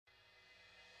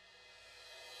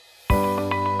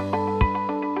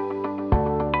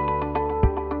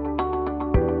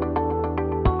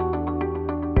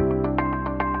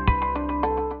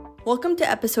Welcome to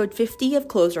episode 50 of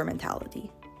Closer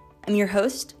Mentality. I'm your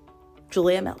host,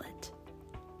 Julia Mellett.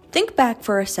 Think back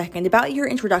for a second about your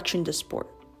introduction to sport.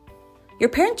 Your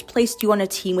parents placed you on a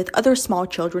team with other small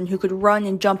children who could run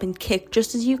and jump and kick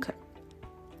just as you could.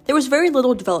 There was very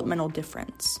little developmental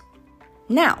difference.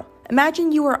 Now,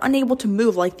 imagine you were unable to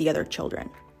move like the other children.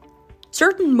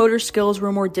 Certain motor skills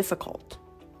were more difficult.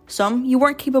 Some you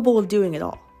weren't capable of doing at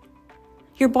all.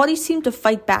 Your body seemed to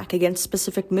fight back against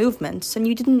specific movements, and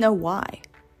you didn't know why.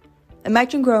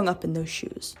 Imagine growing up in those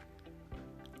shoes.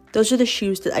 Those are the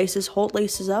shoes that Isis Holt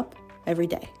laces up every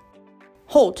day.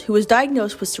 Holt, who was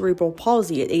diagnosed with cerebral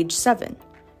palsy at age 7,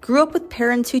 grew up with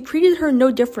parents who treated her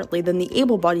no differently than the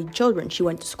able-bodied children she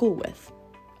went to school with.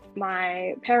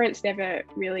 My parents never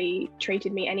really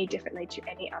treated me any differently to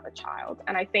any other child,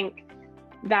 and I think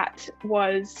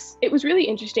it was really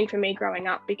interesting for me growing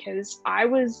up because I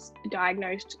was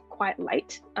diagnosed quite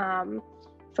late.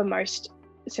 For most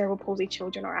cerebral palsy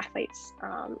children or athletes,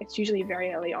 it's usually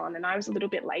very early on, and I was a little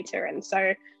bit later. And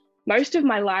so most of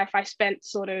my life I spent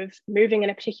sort of moving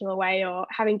in a particular way or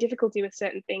having difficulty with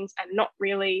certain things and not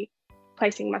really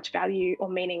placing much value or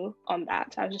meaning on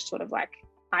that. I was just sort of like,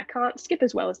 I can't skip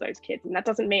as well as those kids, and that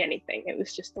doesn't mean anything. It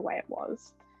was just the way it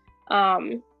was.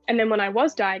 And then when I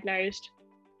was diagnosed,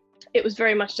 it was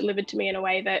very much delivered to me in a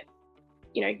way that,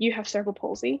 you have cerebral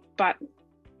palsy, but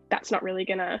that's not really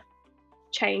going to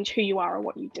change who you are or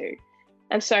what you do.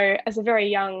 And so as a very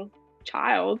young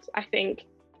child, I think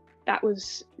that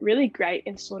was really great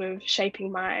in sort of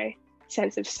shaping my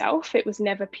sense of self. It was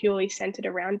never purely centered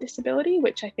around disability,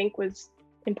 which I think was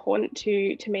important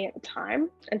to me at the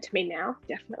time and to me now,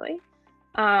 definitely.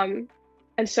 And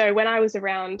so when I was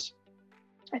around,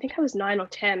 I think I was 9 or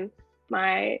 10,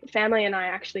 my family and I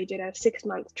actually did a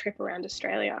 6-month trip around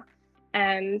Australia.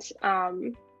 And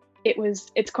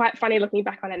it's quite funny looking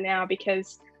back on it now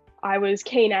because I was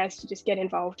keen as to just get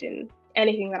involved in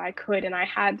anything that I could. And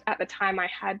at the time I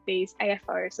had these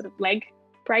AFO sort of leg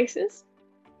braces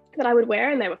that I would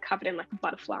wear, and they were covered in like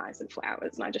butterflies and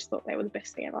flowers. And I just thought they were the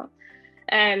best thing ever.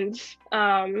 And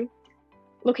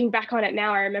looking back on it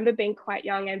now, I remember being quite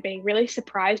young and being really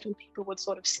surprised when people would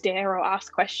sort of stare or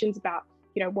ask questions about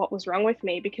what was wrong with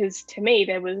me, because to me,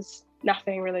 there was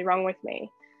nothing really wrong with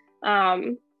me.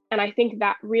 And I think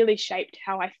that really shaped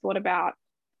how I thought about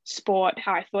sport,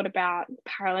 how I thought about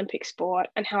Paralympic sport,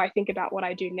 and how I think about what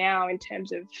I do now in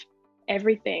terms of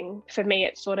everything. For me,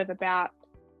 it's sort of about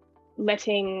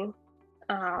letting,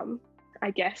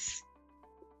 I guess,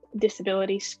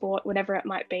 disability, sport, whatever it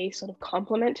might be, sort of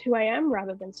complement who I am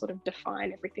rather than sort of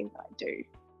define everything that I do.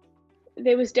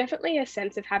 There was definitely a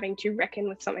sense of having to reckon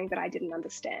with something that I didn't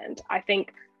understand. I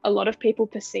think a lot of people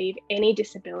perceive any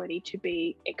disability to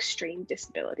be extreme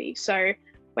disability. So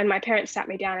when my parents sat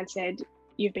me down and said,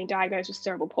 "You've been diagnosed with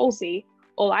cerebral palsy,"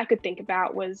 all I could think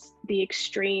about was the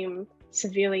extreme,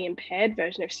 severely impaired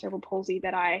version of cerebral palsy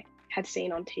that I had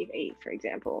seen on TV, for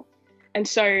example. And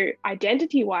so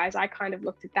identity-wise, I kind of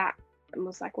looked at that and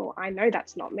was like, well, I know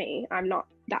that's not me. I'm not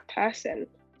that person.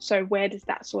 So where does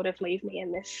that sort of leave me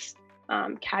in this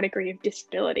category of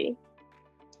disability?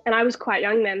 And I was quite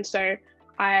young then, so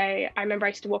I remember I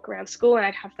used to walk around school and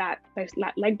I'd have that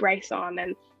leg brace on,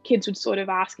 and kids would sort of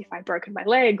ask if I'd broken my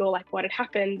leg or like what had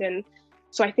happened. And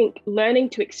so I think learning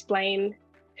to explain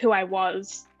who I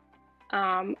was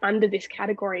under this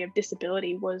category of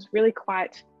disability was really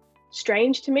quite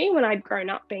strange to me when I'd grown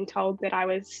up being told that I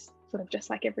was sort of just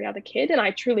like every other kid, and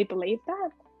I truly believed that.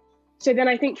 So then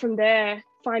I think from there,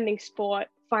 finding sport,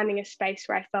 finding a space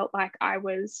where I felt like I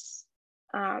was,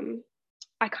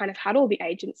 I kind of had all the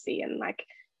agency, and like,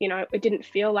 it didn't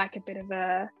feel like a bit of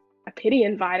a pity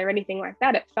invite or anything like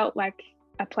that. It felt like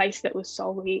a place that was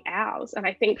solely ours. And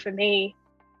I think for me,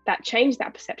 that changed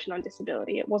that perception on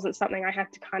disability. It wasn't something I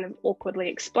had to kind of awkwardly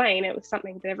explain. It was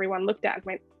something that everyone looked at and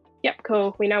went, yep,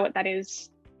 cool, we know what that is.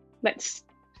 Let's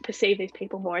perceive these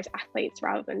people more as athletes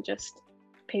rather than just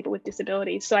people with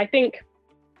disabilities. So I think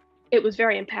it was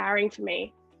very empowering for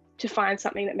me to find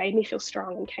something that made me feel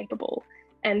strong and capable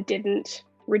and didn't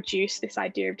reduce this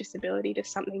idea of disability to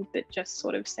something that just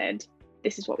sort of said,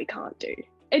 this is what we can't do.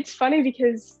 It's funny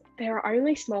because there are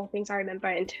only small things I remember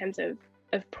in terms of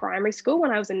primary school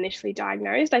when I was initially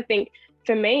diagnosed. I think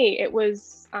for me, it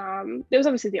was, there was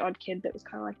obviously the odd kid that was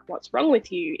kind of like, what's wrong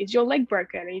with you? Is your leg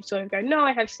broken? And you sort of go, no,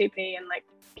 I have CP. And like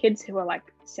kids who are like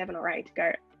 7 or 8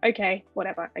 go, okay,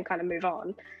 whatever, and kind of move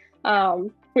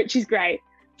on, which is great.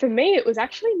 For me, it was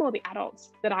actually more the adults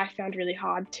that I found really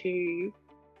hard to,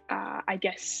 I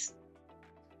guess,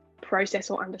 process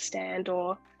or understand,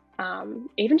 or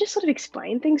even just sort of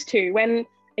explain things to. When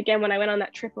I went on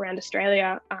that trip around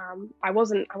Australia, I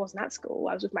wasn't at school.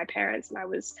 I was with my parents, and I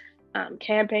was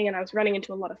camping, and I was running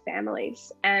into a lot of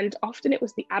families. And often it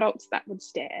was the adults that would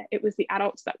stare. It was the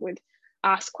adults that would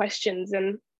ask questions.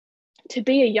 And to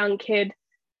be a young kid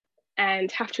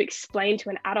and have to explain to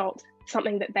an adult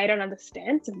something that they don't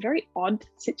understand, it's a very odd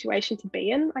situation to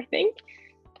be in, I think.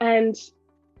 And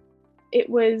it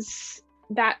was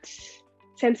that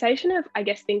sensation of, I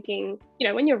guess, thinking,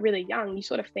 when you're really young, you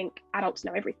sort of think adults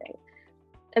know everything.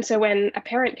 And so when a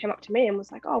parent came up to me and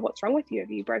was like, "Oh, what's wrong with you?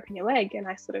 Have you broken your leg?" And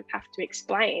I sort of have to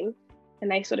explain, and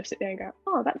they sort of sit there and go,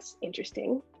 "Oh, that's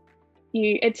interesting."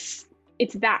 It's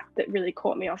that really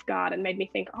caught me off guard and made me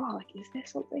think, "Oh, like, is there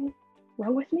something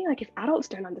wrong with me? Like, if adults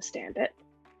don't understand it,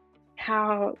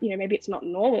 how, maybe it's not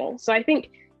normal." So I think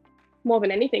more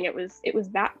than anything, it was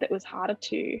that was harder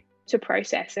to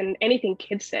process, and anything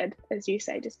kids said, as you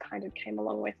say, just kind of came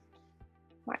along with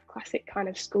like classic kind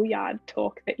of schoolyard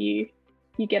talk that you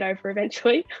get over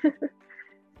eventually.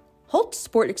 Holt's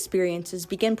sport experiences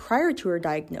began prior to her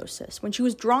diagnosis when she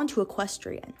was drawn to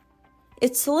equestrian.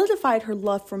 It solidified her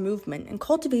love for movement and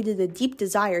cultivated a deep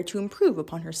desire to improve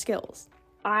upon her skills.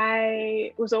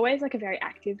 I was always like a very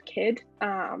active kid.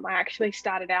 I actually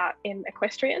started out in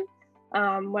equestrian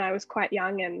when I was quite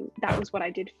young, and that was what I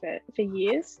did for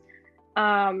years.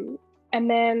 And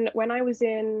then when I was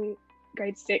in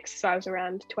grade 6, so I was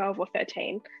around 12 or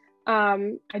 13,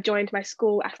 I joined my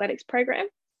school athletics program,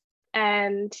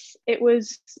 and it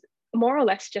was more or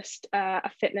less just a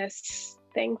fitness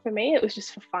thing for me. It was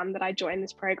just for fun that I joined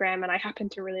this program, and I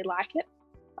happened to really like it.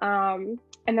 And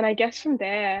then I guess from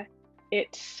there,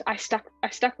 I stuck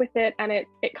with it, and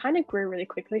it kind of grew really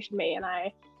quickly for me, and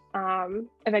I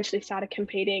eventually started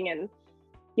competing, and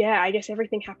I guess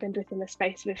everything happened within the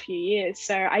space of a few years.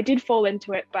 So I did fall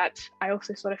into it, but I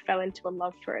also sort of fell into a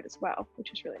love for it as well,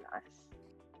 which was really nice.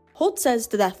 Holt says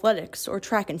that athletics, or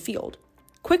track and field,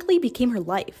 quickly became her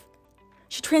life.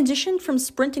 She transitioned from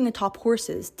sprinting atop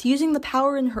horses to using the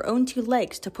power in her own 2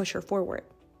 legs to push her forward.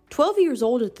 12 years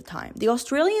old at the time, the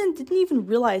Australian didn't even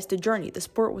realize the journey the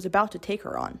sport was about to take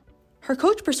her on. Her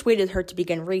coach persuaded her to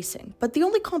begin racing, but the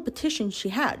only competitions she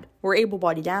had were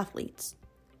able-bodied athletes.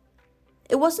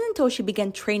 It wasn't until she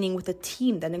began training with a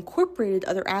team that incorporated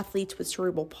other athletes with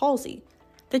cerebral palsy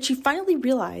that she finally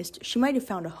realized she might have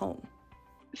found a home.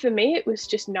 For me, it was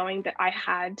just knowing that I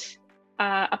had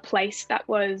a place that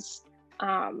was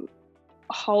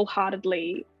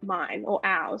wholeheartedly mine, or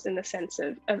ours, in the sense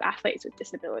of athletes with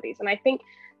disabilities. And I think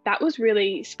that was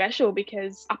really special,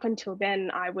 because up until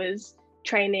then I was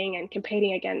training and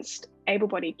competing against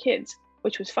able-bodied kids,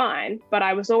 which was fine, but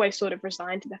I was always sort of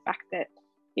resigned to the fact that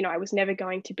I was never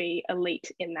going to be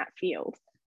elite in that field.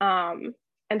 And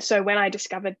so when I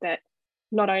discovered that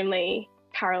not only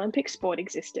Paralympic sport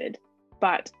existed,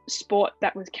 but sport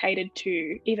that was catered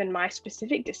to even my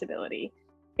specific disability,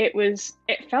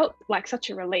 it felt like such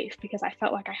a relief, because I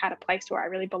felt like I had a place where I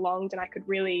really belonged and I could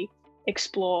really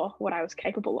explore what I was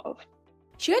capable of.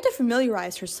 She had to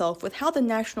familiarize herself with how the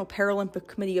National Paralympic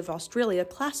Committee of Australia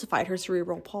classified her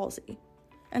cerebral palsy,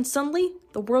 and suddenly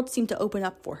the world seemed to open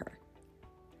up for her.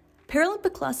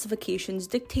 Paralympic classifications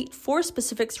dictate 4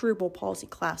 specific cerebral palsy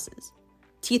classes: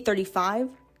 T35,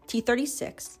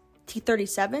 T36,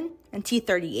 T37, and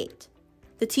T38.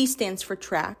 The T stands for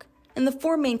track, and the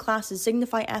 4 main classes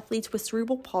signify athletes with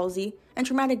cerebral palsy and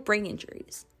traumatic brain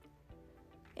injuries.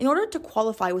 In order to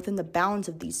qualify within the bounds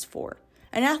of these 4,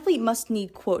 an athlete must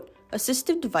need, quote,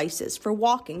 assistive devices for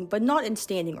walking but not in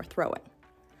standing or throwing.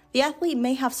 The athlete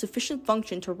may have sufficient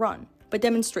function to run, but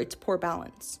demonstrates poor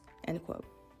balance, end quote.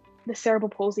 The cerebral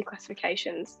palsy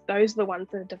classifications, those are the ones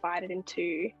that are divided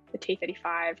into the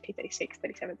T35, T36,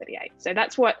 37, 38. So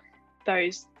that's what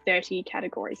those 30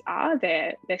 categories are.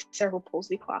 They're cerebral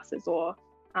palsy classes, or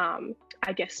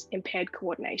I guess impaired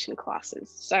coordination classes.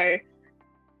 So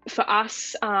for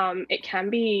us, it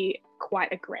can be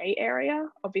quite a grey area.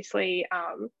 Obviously,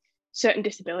 certain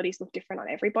disabilities look different on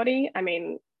everybody. I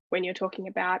mean, when you're talking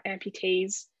about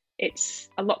amputees, it's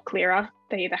a lot clearer.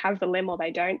 They either have the limb or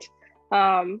they don't.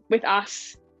 With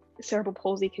us, cerebral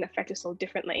palsy can affect us all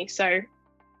differently. So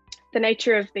the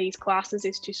nature of these classes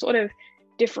is to sort of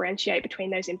differentiate between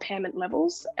those impairment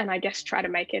levels, and I guess try to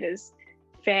make it as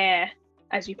fair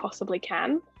as you possibly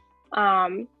can.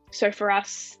 So for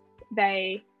us,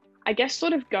 they, I guess,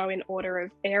 sort of go in order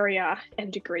of area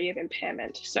and degree of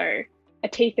impairment. So a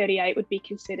T38 would be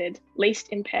considered least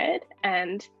impaired,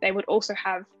 and they would also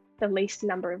have the least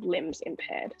number of limbs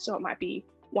impaired. So it might be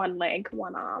 1 leg,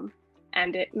 1 arm,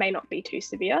 and it may not be too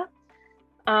severe.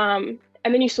 And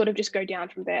then you sort of just go down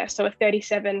from there. So a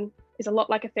 37 is a lot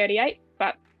like a 38,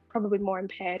 but probably more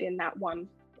impaired in that 1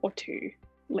 or 2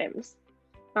 limbs.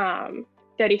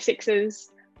 36s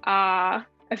are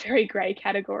a very grey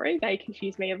category. They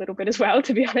confuse me a little bit as well,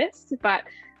 to be honest. But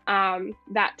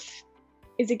that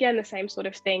is, again, the same sort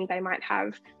of thing. They might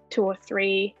have 2 or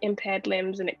 3 impaired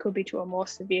limbs, and it could be to a more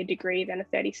severe degree than a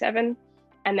 37.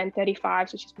 And then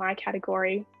 35s, which is my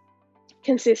category,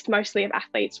 consist mostly of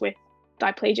athletes with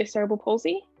diplegia cerebral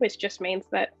palsy, which just means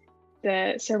that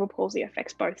the cerebral palsy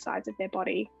affects both sides of their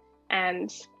body,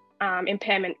 and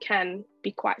impairment can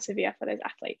be quite severe for those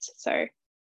athletes. So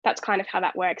that's kind of how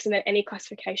that works. And then any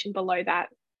classification below that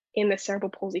in the cerebral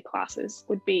palsy classes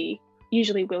would be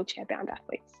usually wheelchair-bound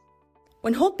athletes.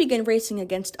 When Holt began racing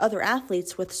against other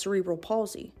athletes with cerebral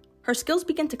palsy, her skills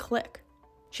began to click.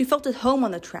 She felt at home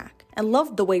on the track and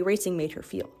loved the way racing made her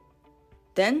feel.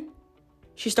 Then,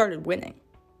 she started winning.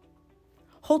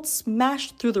 Holt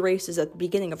smashed through the races at the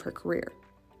beginning of her career.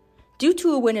 Due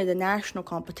to a win at a national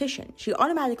competition, she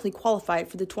automatically qualified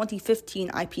for the 2015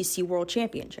 IPC World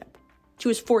Championship. She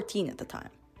was 14 at the time.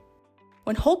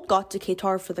 When Holt got to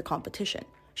Qatar for the competition,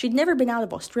 she'd never been out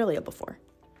of Australia before.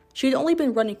 She had only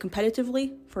been running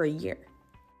competitively for a year.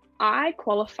 I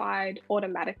qualified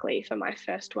automatically for my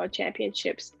first World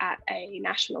Championships at a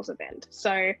nationals event.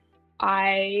 So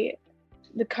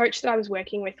the coach that I was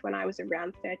working with when I was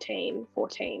around 13,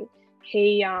 14,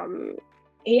 he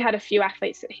had a few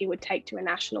athletes that he would take to a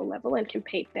national level and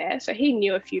compete there. So he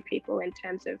knew a few people in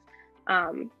terms of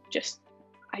just,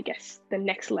 I guess, the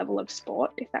next level of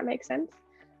sport, if that makes sense.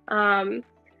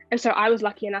 And so I was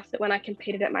lucky enough that when I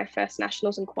competed at my first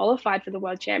nationals and qualified for the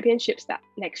World Championships that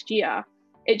next year,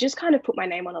 it just kind of put my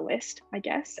name on a list, I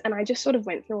guess. And I just sort of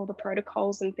went through all the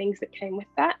protocols and things that came with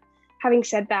that. Having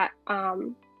said that,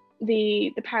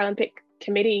 the Paralympic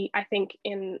committee, I think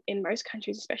in most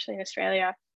countries, especially in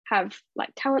Australia, have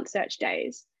like talent search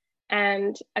days.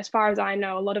 And as far as I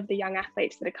know, a lot of the young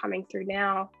athletes that are coming through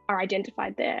now are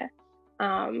identified there,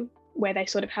 where they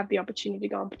sort of have the opportunity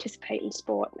to go and participate in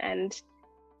sport and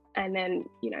then,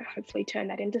 hopefully turn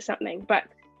that into something. But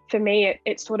for me,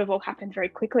 it sort of all happened very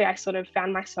quickly. I sort of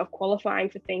found myself qualifying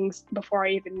for things before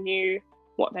I even knew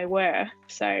what they were.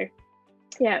 So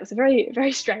yeah, it was a very,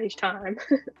 very strange time.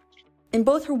 In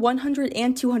both her 100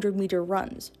 and 200 meter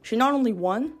runs, she not only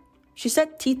won, she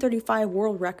set T35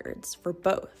 world records for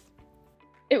both.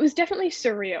 It was definitely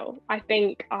surreal. I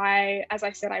think as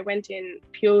I said, I went in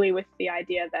purely with the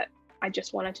idea that I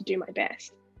just wanted to do my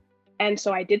best. And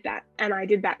so I did that. And I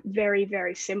did that very,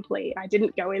 very simply. I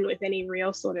didn't go in with any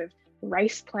real sort of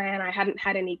race plan. I hadn't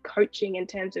had any coaching in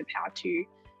terms of how to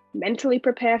mentally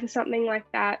prepare for something like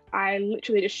that. I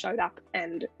literally just showed up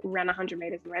and ran 100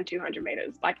 meters and ran 200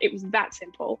 meters. Like, it was that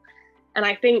simple. And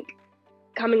I think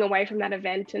coming away from that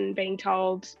event and being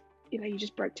told, you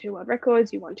just broke 2 world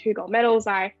records, you won 2 gold medals,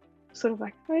 I sort of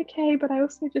like, okay, but I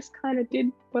also just kind of did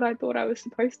what I thought I was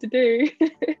supposed to do.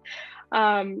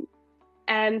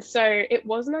 And so it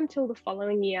wasn't until the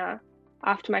following year,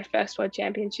 after my first World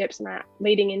Championships and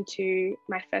leading into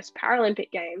my first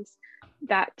Paralympic Games,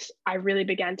 that I really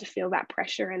began to feel that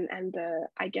pressure and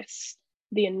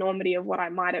the enormity of what I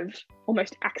might have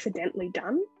almost accidentally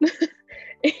done.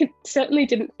 It certainly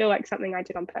didn't feel like something I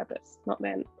did on purpose, not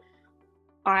then.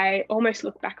 I almost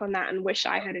look back on that and wish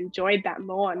I had enjoyed that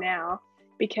more now,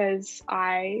 because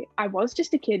I was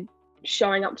just a kid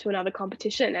showing up to another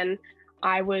competition, and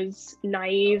I was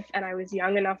naive and I was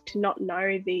young enough to not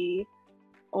know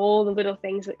all the little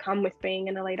things that come with being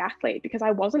an elite athlete, because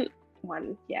I wasn't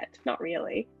one yet, not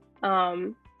really.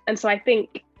 And so I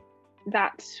think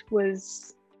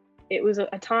it was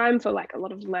a time for like a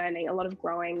lot of learning, a lot of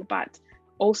growing, but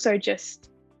also just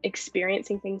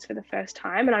experiencing things for the first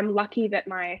time. And I'm lucky that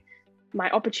my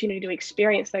opportunity to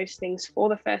experience those things for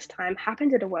the first time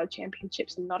happened at a World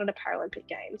Championships and not at a Paralympic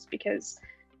Games, because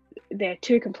they're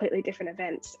 2 completely different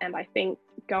events. And I think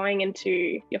going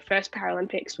into your first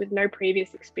Paralympics with no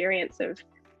previous experience of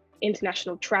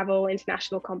international travel,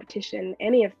 international competition,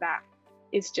 any of that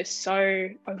is just so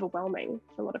overwhelming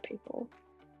for a lot of people.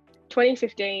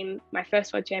 2015, my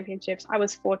first World Championships, I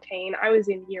was 14. I was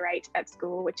in year 8 at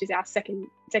school, which is our second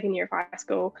year of high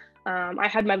school. I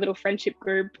had my little friendship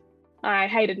group. I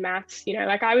hated maths,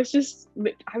 I was just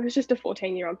a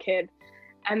 14-year-old kid.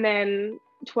 And then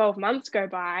 12 months go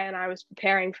by and I was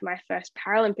preparing for my first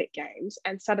Paralympic Games,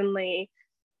 and suddenly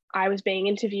I was being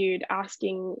interviewed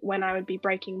asking when I would be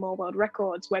breaking more world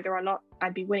records, whether or not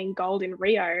I'd be winning gold in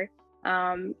Rio.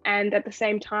 And at the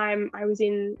same time, I was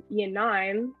in year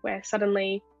 9, where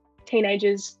suddenly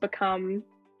teenagers become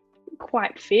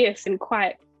quite fierce and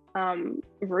quite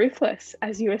ruthless,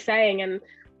 as you were saying. And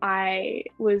I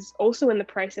was also in the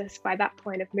process by that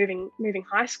point of moving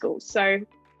high school. So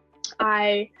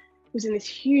I was in this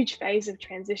huge phase of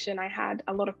transition. I had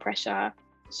a lot of pressure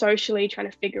socially,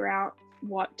 trying to figure out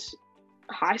what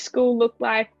high school looked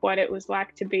like, what it was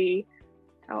like to be,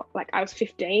 like I was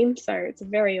 15, so it's a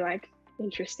very like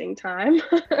interesting time.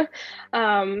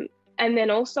 And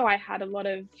then also I had a lot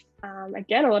of,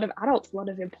 again, a lot of adults, a lot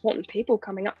of important people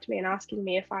coming up to me and asking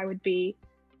me if I would be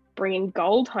bringing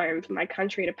gold home for my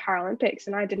country to Paralympics.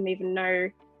 And I didn't even know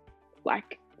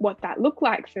like what that looked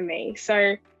like for me.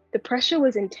 So the pressure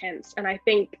was intense. And I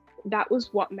think that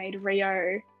was what made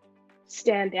Rio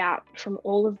stand out from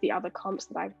all of the other comps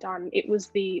that I've done. It was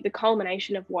the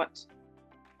culmination of what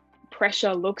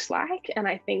pressure looks like. And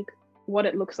I think what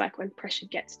it looks like when pressure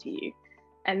gets to you.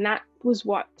 And that was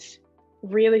what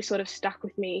really sort of stuck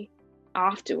with me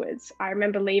afterwards. I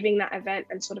remember leaving that event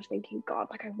and sort of thinking, God,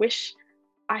 like I wish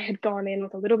I had gone in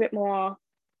with a little bit more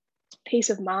peace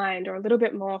of mind or a little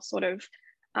bit more sort of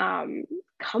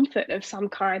comfort of some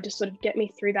kind to sort of get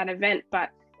me through that event. But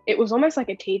it was almost like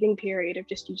a teething period of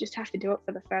you just have to do it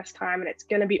for the first time, and it's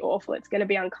going to be awful, it's going to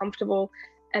be uncomfortable,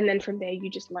 and then from there you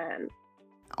just learn.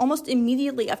 Almost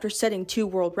immediately after setting 2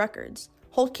 world records,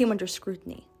 Holt came under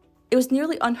scrutiny. It was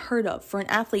nearly unheard of for an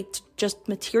athlete to just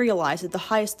materialize at the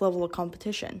highest level of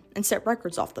competition and set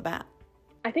records off the bat.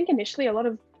 I think initially a lot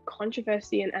of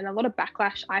controversy and a lot of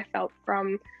backlash I felt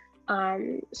from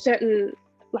certain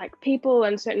like people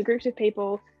and certain groups of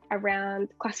people around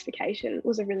classification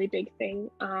was a really big thing.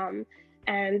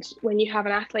 And when you have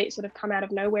an athlete sort of come out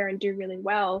of nowhere and do really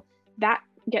well, that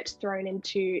gets thrown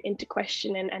into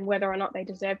question and whether or not they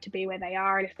deserve to be where they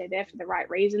are and if they're there for the right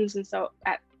reasons. And so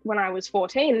when I was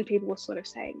 14, people were sort of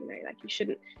saying, like you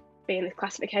shouldn't be in this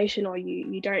classification, or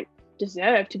you don't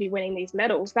deserve to be winning these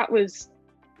medals. That was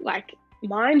like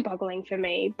mind-boggling for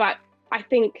me. But I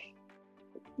think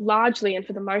largely and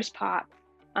for the most part,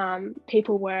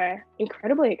 people were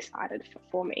incredibly excited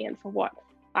for me and for what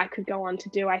I could go on to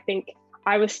do. I think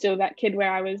I was still that kid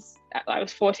where I was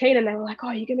 14 and they were like,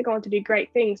 oh, you're going to go on to do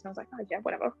great things. And I was like, oh yeah,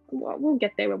 whatever. We'll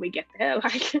get there when we get there.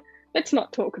 Like, let's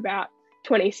not talk about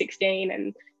 2016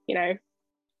 and,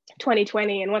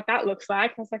 2020 and what that looks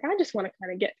like. I was like, I just want to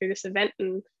kind of get through this event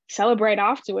and celebrate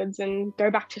afterwards and go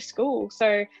back to school.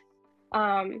 So,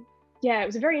 yeah, it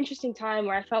was a very interesting time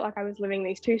where I felt like I was living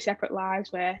these 2 separate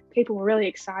lives where people were really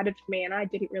excited for me and I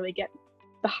didn't really get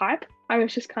the hype. I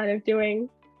was just kind of doing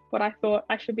what I thought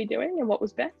I should be doing and what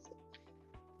was best.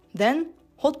 Then,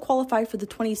 Holt qualified for the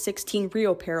 2016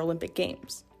 Rio Paralympic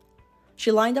Games.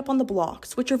 She lined up on the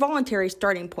blocks, which are voluntary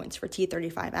starting points for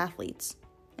T35 athletes.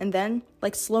 And then,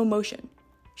 like slow motion,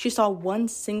 she saw one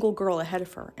single girl ahead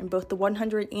of her in both the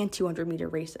 100 and 200 meter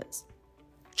races.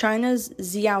 China's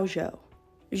Xiao Zhou.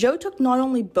 Zhou took not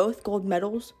only both gold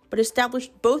medals, but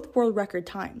established both world record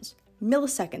times,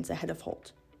 milliseconds ahead of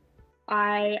Holt.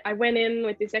 I went in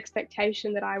with this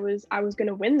expectation that I was going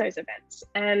to win those events.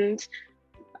 And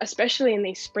especially in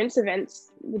these sprints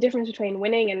events, the difference between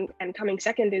winning and coming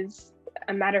second is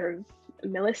a matter of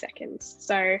milliseconds.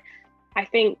 So I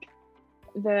think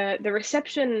the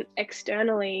reception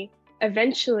externally,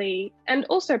 eventually, and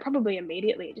also probably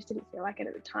immediately, it just didn't feel like it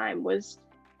at the time, was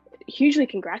hugely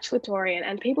congratulatory,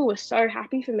 and people were so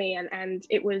happy for me, and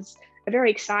it was a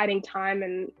very exciting time,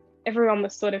 and everyone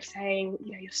was sort of saying,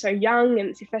 you're so young and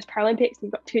it's your first Paralympics and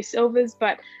you've got 2 silvers.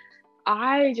 But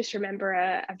I just remember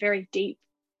a very deep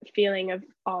feeling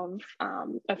of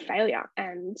failure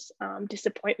and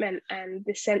disappointment, and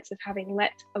this sense of having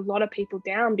let a lot of people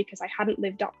down because I hadn't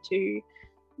lived up to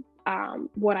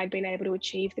what I'd been able to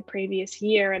achieve the previous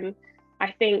year. And I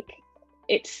think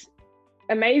it's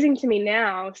amazing to me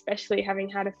now, especially having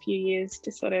had a few years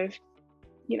to sort of,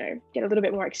 get a little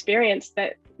bit more experience,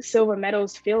 that silver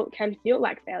medals can feel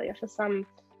like failure for some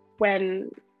when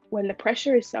the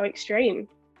pressure is so extreme.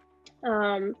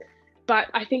 But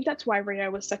I think that's why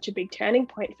Rio was such a big turning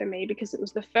point for me, because it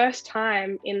was the first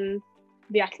time in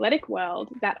the athletic world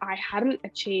that I hadn't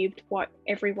achieved what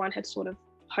everyone had sort of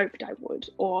hoped I would,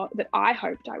 or that I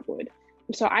hoped I would.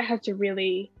 And so I had to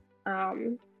really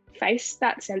face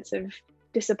that sense of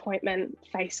disappointment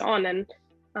face on. And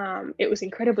it was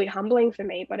incredibly humbling for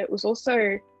me, but it was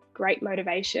also great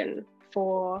motivation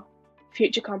for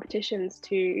future competitions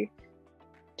to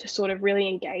sort of really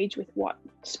engage with what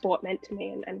sport meant to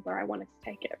me and where I wanted to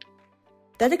take it.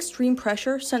 That extreme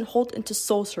pressure sent Holt into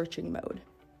soul-searching mode.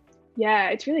 Yeah,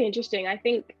 it's really interesting. I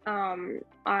think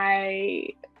I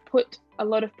put a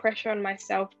lot of pressure on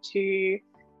myself to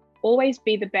always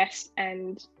be the best,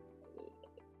 and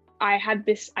I had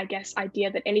this, I guess, idea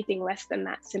that anything less than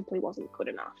that simply wasn't good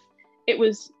enough. It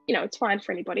was, it's fine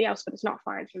for anybody else, but it's not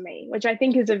fine for me, which I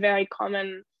think is a very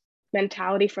common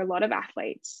mentality for a lot of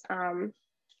athletes.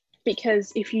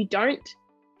 Because if you don't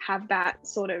have that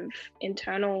sort of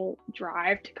internal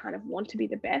drive to kind of want to be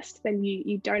the best, then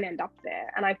you don't end up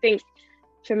there. And I think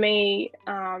for me,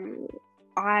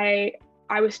 I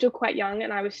was still quite young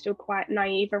and I was still quite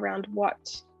naive around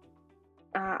what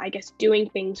I guess doing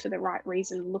things for the right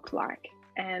reason looked like.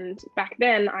 And back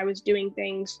then I was doing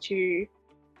things to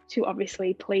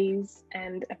obviously please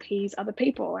and appease other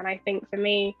people. And I think for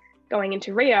me, going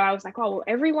into Rio, I was like, oh, well,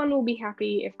 everyone will be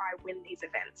happy if I win these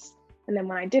events. And then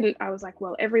when I didn't, I was like,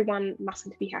 well, everyone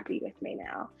mustn't be happy with me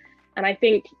now. And I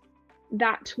think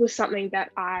that was something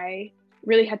that I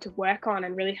really had to work on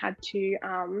and really had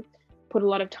to put a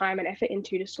lot of time and effort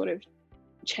into to sort of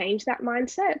change that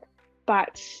mindset.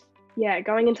 But yeah,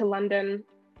 going into London,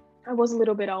 I was a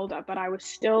little bit older, but I was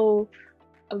still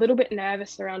a little bit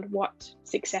nervous around what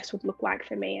success would look like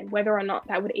for me and whether or not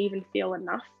that would even feel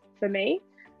enough for me,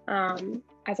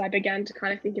 as I began to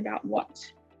kind of think about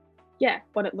what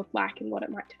it looked like and what it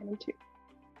might turn into.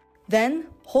 Then,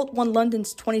 Holt won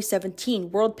London's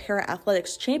 2017 World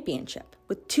Para-Athletics Championship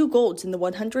with 2 golds in the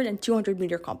 100 and 200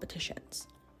 meter competitions.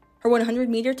 Her 100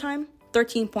 meter time,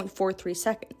 13.43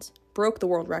 seconds, broke the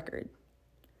world record.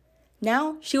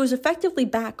 Now, she was effectively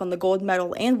back on the gold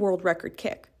medal and world record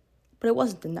kick, but it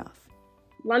wasn't enough.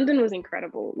 London was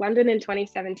incredible. London in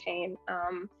 2017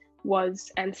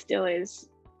 was and still is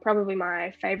probably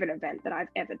my favorite event that I've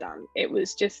ever done. It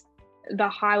was just the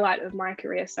highlight of my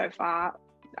career so far.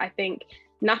 I think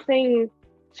nothing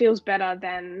feels better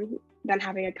than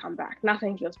having a comeback.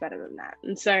 Nothing feels better than that.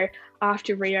 And so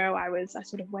after Rio, I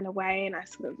sort of went away and I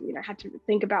sort of, had to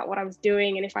think about what I was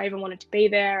doing and if I even wanted to be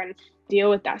there and deal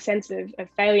with that sense of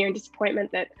failure and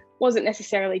disappointment that wasn't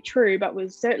necessarily true, but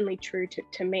was certainly true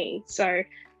to me. So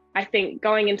I think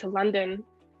going into London,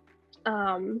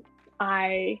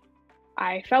 I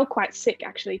felt quite sick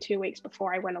actually 2 weeks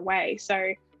before I went away.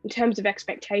 So in terms of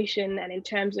expectation and in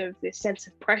terms of this sense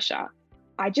of pressure,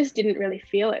 I just didn't really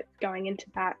feel it going into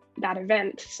that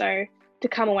event. So to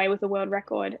come away with a world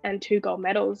record and 2 gold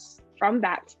medals from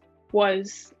that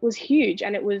was huge.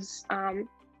 And it was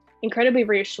incredibly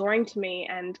reassuring to me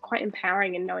and quite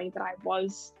empowering in knowing that I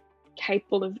was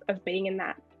capable of being in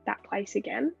that place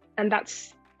again. And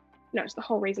that's, it's the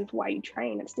whole reason for why you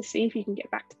train. It's to see if you can get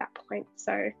back to that point.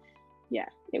 So yeah,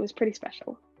 it was pretty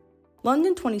special.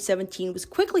 London 2017 was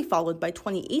quickly followed by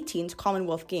 2018's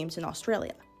Commonwealth Games in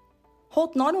Australia.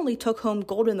 Holt not only took home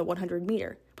gold in the 100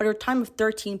 meter, but her time of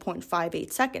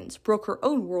 13.58 seconds broke her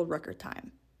own world record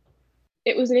time.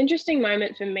 It was an interesting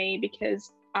moment for me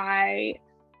because I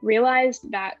realized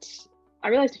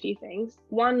a few things.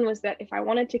 One was that if I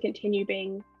wanted to continue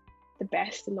being the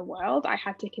best in the world, I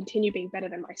had to continue being better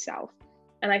than myself.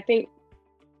 And I think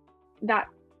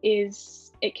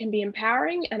it can be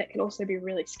empowering and it can also be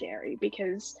really scary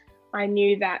because I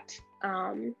knew that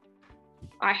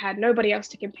I had nobody else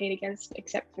to compete against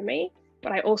except for me.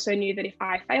 But I also knew that if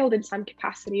I failed in some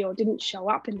capacity or didn't show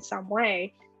up in some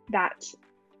way, that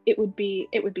it would be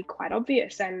quite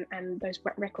obvious and those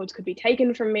records could be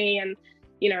taken from me. And,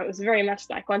 it was very much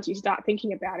like once you start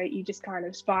thinking about it, you just kind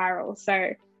of spiral.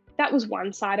 So that was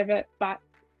one side of it. But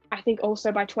I think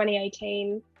also by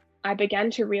 2018, I began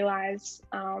to realize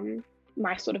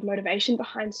my sort of motivation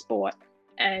behind sport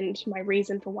and my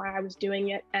reason for why I was doing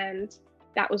it. And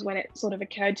that was when it sort of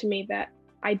occurred to me that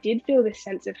I did feel this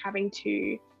sense of having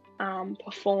to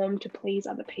perform to please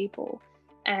other people.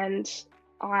 And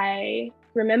I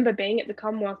remember being at the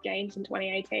Commonwealth Games in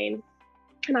 2018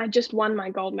 and I just won my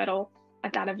gold medal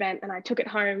at that event and I took it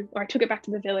home, or I took it back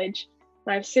to the village,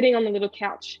 and I was sitting on the little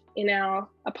couch in our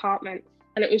apartment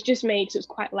and it was just me because it was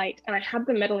quite late, and I had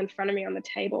the medal in front of me on the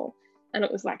table and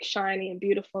it was like shiny and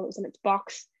beautiful. It was in its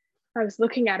box. I was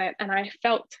looking at it and I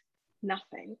felt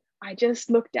nothing. I just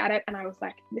looked at it and I was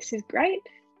like, this is great,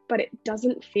 but it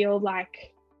doesn't feel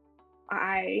like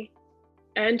I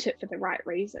earned it for the right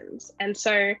reasons. And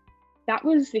so that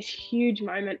was this huge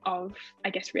moment of,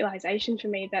 I guess, realization for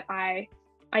me that I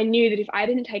knew that if I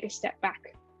didn't take a step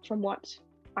back from what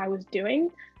I was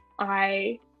doing,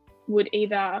 I would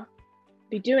either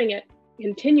be doing it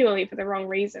continually for the wrong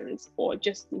reasons or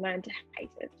just learn to hate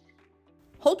it.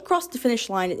 Holt crossed the finish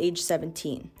line at age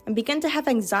 17 and began to have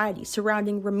anxiety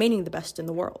surrounding remaining the best in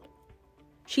the world.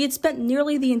 She had spent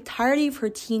nearly the entirety of her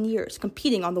teen years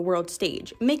competing on the world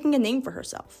stage and making a name for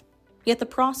herself, yet the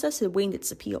process had waned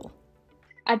its appeal.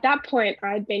 At that point,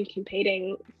 I'd been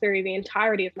competing through the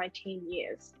entirety of my teen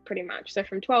years, pretty much. So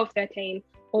from 12, 13,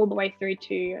 all the way through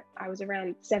to I was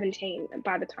around 17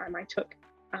 by the time I took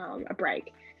a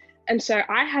break. And so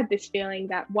I had this feeling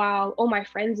that while all my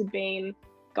friends had been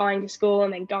going to school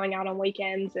and then going out on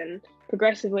weekends and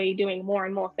progressively doing more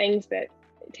and more things that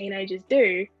teenagers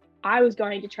do, I was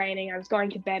going to training, I was going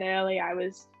to bed early, I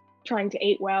was trying to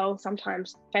eat well,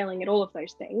 sometimes failing at all of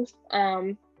those things,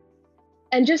 and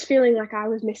just feeling like I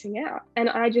was missing out. And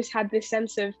I just had this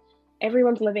sense of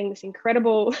everyone's living this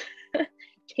incredible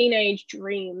teenage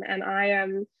dream, and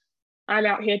I'm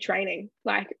out here training,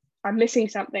 like I'm missing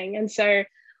something. And so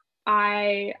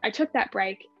I took that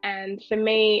break, and for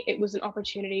me it was an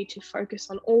opportunity to focus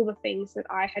on all the things that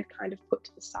I had kind of put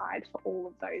to the side for all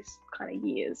of those kind of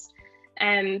years.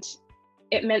 And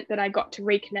it meant that I got to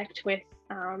reconnect with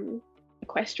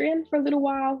equestrian for a little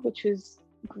while, which was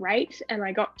great. And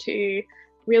I got to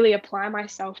really apply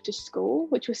myself to school,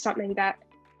 which was something that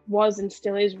was and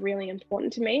still is really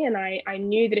important to me. And I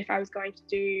knew that if I was going to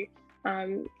do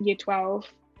year 12,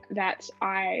 that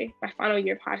my final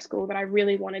year of high school, that I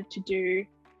really wanted to do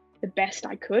the best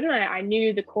I could. And I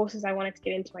knew the courses I wanted to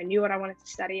get into, I knew what I wanted to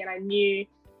study, and I knew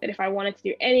that if I wanted to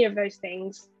do any of those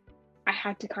things, I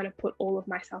had to kind of put all of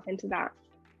myself into that.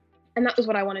 And that was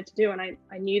what I wanted to do, and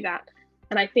I knew that.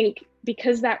 And I think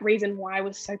because that reason why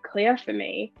was so clear for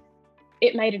me,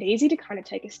 it made it easy to kind of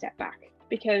take a step back,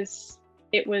 because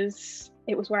it was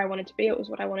where I wanted to be, it was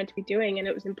what I wanted to be doing, and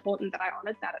it was important that I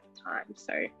honored that at the time.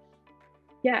 So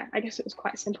yeah, I guess it was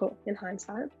quite simple in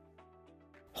hindsight.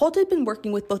 Holt had been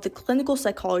working with both a clinical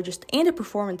psychologist and a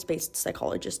performance-based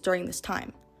psychologist during this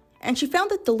time, and she found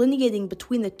that delineating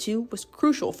between the two was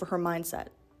crucial for her mindset.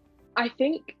 I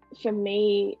think for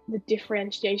me, the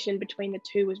differentiation between the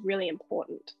two was really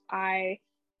important. I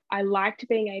liked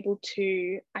being able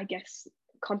to, I guess,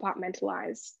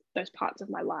 compartmentalize those parts of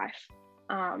my life.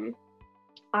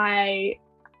 I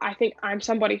think I'm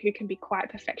somebody who can be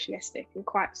quite perfectionistic and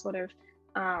quite sort of,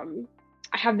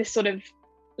 I have this sort of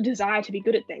desire to be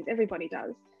good at things. Everybody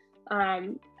does.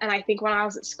 And I think when I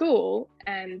was at school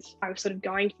and I was sort of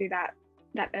going through that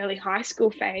early high school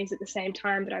phase at the same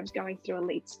time that I was going through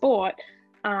elite sport,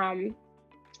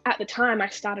 at the time I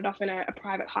started off in a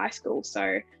private high school.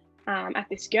 So at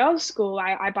this girls' school,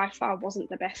 I by far wasn't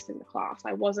the best in the class.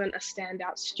 I wasn't a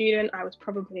standout student. I was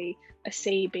probably a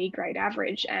C, B grade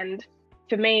average. And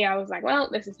for me, I was like, well,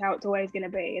 this is how it's always going to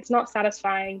be. It's not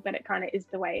satisfying, but it kind of is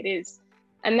the way it is.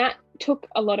 And that took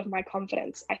a lot of my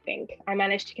confidence, I think. I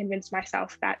managed to convince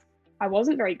myself that I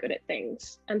wasn't very good at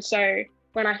things. And so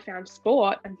when I found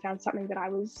sport and found something that I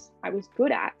was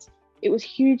good at, it was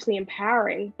hugely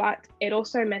empowering, but it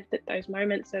also meant that those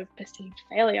moments of perceived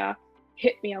failure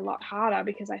hit me a lot harder,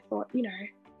 because I thought, I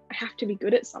have to be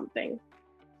good at something.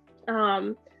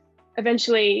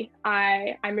 Eventually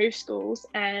I moved schools,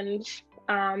 and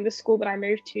the school that I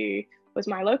moved to was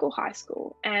my local high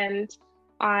school, and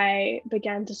I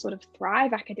began to sort of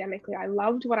thrive academically. I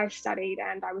loved what I studied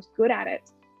and I was good at it.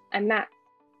 And that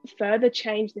further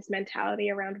changed this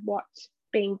mentality around what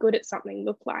being good at something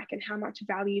looked like and how much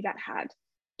value that had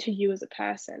to you as a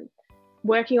person.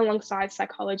 Working alongside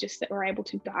psychologists that were able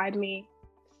to guide me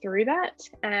through that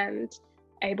and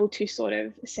able to sort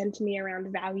of center me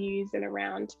around values and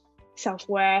around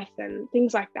self-worth and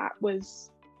things like that was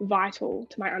vital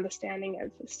to my understanding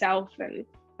of self and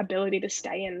ability to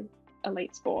stay in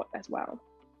elite sport as well.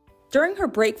 During her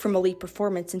break from elite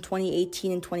performance in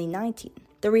 2018 and 2019,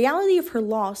 the reality of her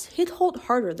loss hit Holt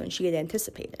harder than she had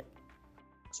anticipated.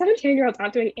 17-year-olds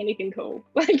aren't doing anything cool.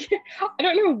 Like, I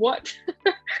don't know what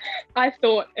I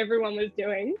thought everyone was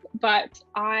doing, but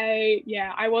I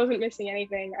wasn't missing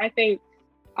anything. I think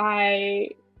I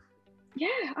don't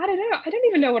know. I don't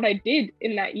even know what I did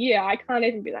in that year. I can't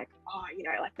even be like,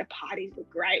 like the parties were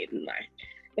great and like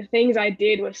the things I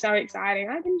did were so exciting.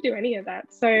 I didn't do any of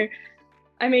that. So,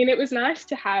 I mean, it was nice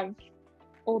to have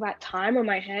all that time on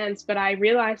my hands, but I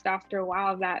realized after a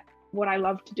while that what I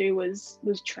loved to do was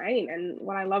train, and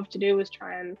what I loved to do was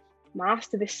try and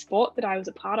master this sport that I was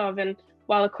a part of. And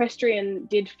while equestrian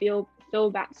did fill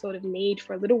that sort of need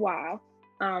for a little while,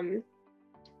 it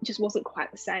just wasn't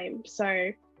quite the same. So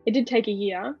it did take a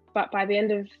year, but by the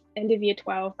end of year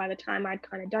 12, by the time I'd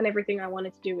kind of done everything I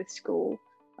wanted to do with school,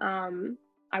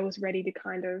 I was ready to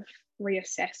kind of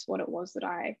reassess what it was that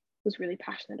I was really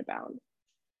passionate about.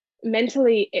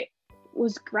 Mentally, it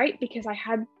was great because I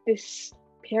had this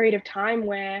period of time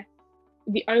where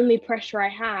the only pressure I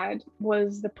had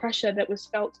was the pressure that was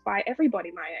felt by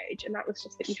everybody my age. And that was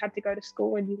just that you had to go to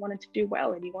school and you wanted to do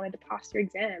well and you wanted to pass your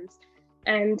exams.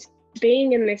 And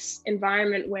being in this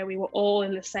environment where we were all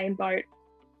in the same boat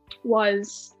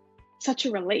was such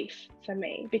a relief for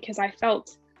me, because I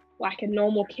felt like a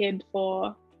normal kid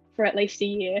for at least a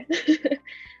year.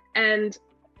 And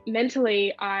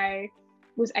mentally, I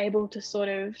was able to sort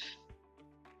of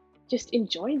just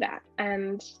enjoy that.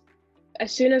 And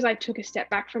as soon as I took a step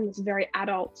back from this very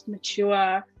adult,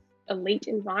 mature, elite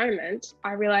environment,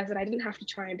 I realized that I didn't have to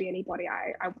try and be anybody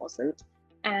I wasn't.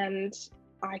 And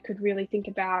I could really think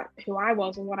about who I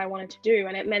was and what I wanted to do.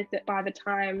 And it meant that by the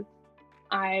time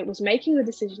I was making the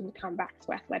decision to come back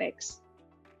to athletics,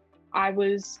 I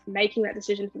was making that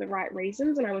decision for the right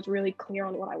reasons, and I was really clear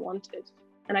on what I wanted.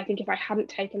 And I think if I hadn't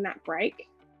taken that break,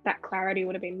 that clarity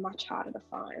would have been much harder to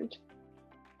find.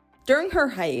 During her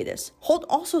hiatus, Holt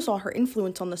also saw her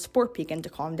influence on the sport begin to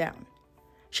calm down.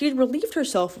 She had relieved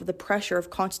herself of the pressure of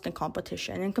constant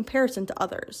competition and comparison to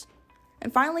others,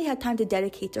 and finally had time to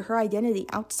dedicate to her identity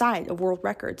outside of world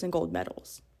records and gold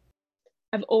medals.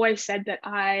 I've always said that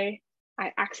I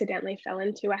accidentally fell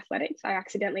into athletics. I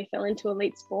accidentally fell into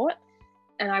elite sport.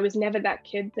 And I was never that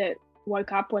kid that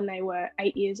woke up when they were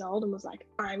 8 years old and was like,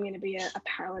 I'm going to be a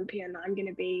Paralympian. I'm going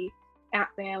to be out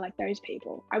there like those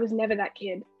people. I was never that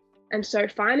kid. And so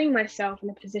finding myself in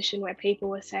a position where people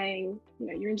were saying,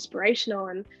 you're inspirational,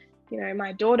 and,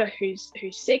 my daughter who's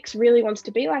 6 really wants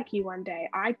to be like you one day.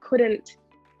 I couldn't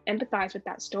empathize with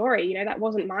that story. That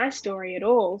wasn't my story at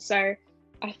all. So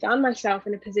I found myself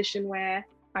in a position where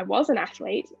I was an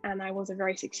athlete and I was a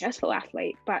very successful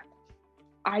athlete, but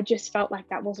I just felt like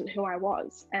that wasn't who I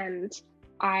was. And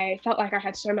I felt like I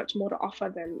had so much more to offer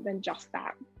than just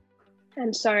that.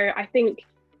 And so I think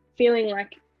feeling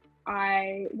like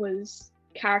I was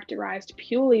characterized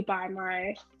purely by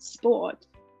my sport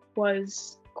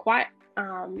was quite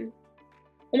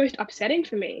almost upsetting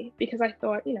for me, because I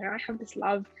thought, I have this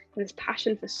love and this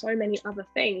passion for so many other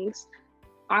things.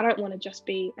 I don't want to just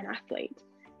be an athlete.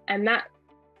 And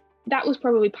that was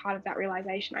probably part of that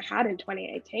realization I had in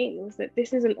 2018, was that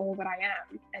this isn't all that I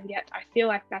am. And yet I feel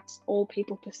like that's all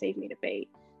people perceive me to be.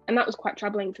 And that was quite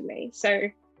troubling for me. So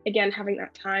again, having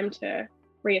that time to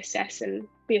reassess and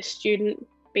be a student,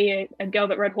 be a girl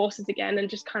that rode horses again, and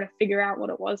just kind of figure out what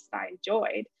it was that I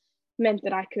enjoyed, meant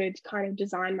that I could kind of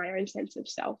design my own sense of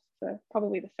self for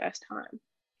probably the first time.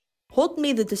 Holt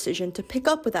made the decision to pick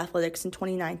up with athletics in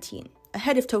 2019,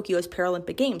 ahead of Tokyo's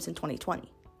Paralympic Games in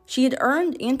 2020. She had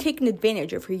earned and taken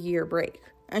advantage of her year break,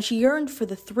 and she yearned for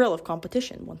the thrill of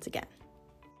competition once again.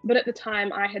 But at the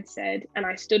time I had said, and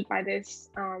I stood by this,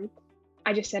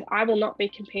 I just said, I will not be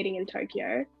competing in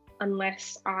Tokyo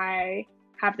unless I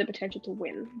have the potential to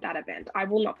win that event. I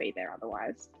will not be there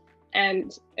otherwise.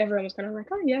 And everyone was kind of like,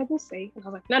 oh yeah, we'll see. And I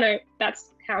was like, no,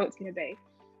 that's how it's going to be.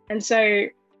 And so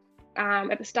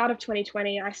at the start of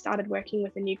 2020, I started working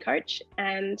with a new coach.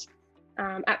 And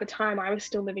at the time I was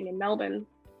still living in Melbourne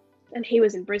and he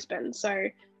was in Brisbane. So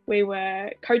we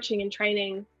were coaching and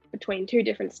training between 2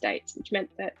 different states, which meant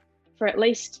that for at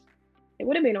least, it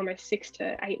would have been almost 6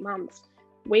 to 8 months,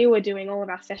 we were doing all of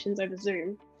our sessions over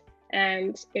Zoom.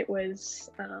 And it was,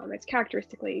 it's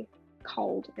characteristically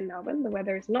cold in Melbourne. The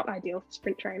weather is not ideal for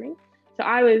sprint training. So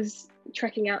I was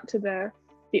trekking out to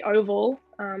the oval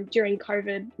during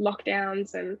COVID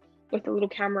lockdowns and with a little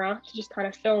camera to just kind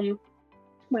of film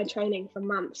my training for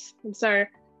months. And so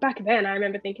back then I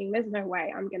remember thinking, there's no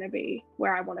way I'm going to be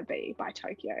where I want to be by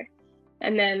Tokyo.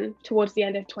 And then towards the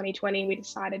end of 2020, we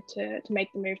decided to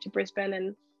make the move to Brisbane.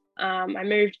 And I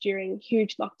moved during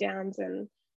huge lockdowns and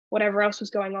whatever else was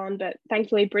going on. But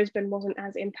thankfully, Brisbane wasn't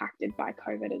as impacted by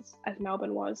COVID as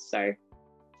Melbourne was. So there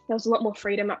was a lot more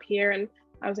freedom up here. And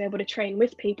I was able to train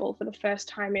with people for the first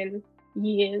time in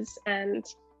years and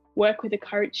work with a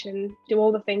coach and do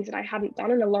all the things that I hadn't done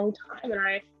in a long time. And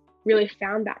I really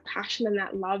found that passion and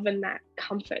that love and that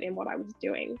comfort in what I was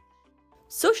doing.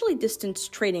 Socially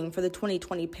distanced training for the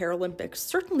 2020 Paralympics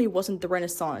certainly wasn't the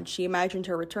renaissance she imagined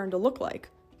her return to look like,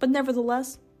 but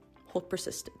nevertheless, Holt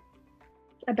persisted.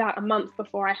 About a month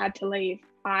before I had to leave,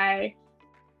 I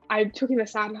took him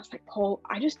aside and I was like, Paul,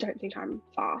 I just don't think I'm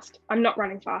fast. I'm not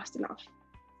running fast enough.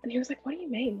 And he was like, what do you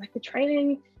mean? Like the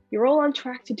training, you're all on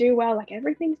track to do well, like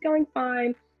everything's going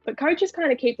fine. But coaches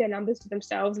kind of keep their numbers to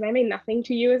themselves and they mean nothing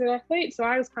to you as an athlete. So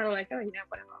I was kind of like, oh yeah,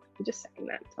 whatever. I'm just saying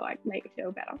that to like make me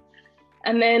feel better.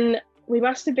 And then we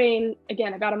must have been,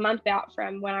 again, about a month out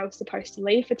from when I was supposed to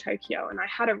leave for Tokyo. And I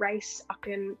had a race up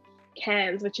in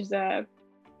Cairns, which is a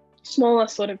smaller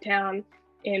sort of town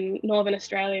in Northern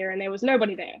Australia. And there was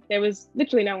nobody there. There was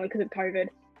literally no one because of COVID.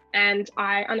 And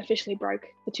I unofficially broke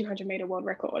the 200 meter world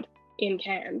record in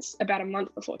Cairns about a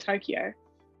month before Tokyo.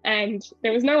 And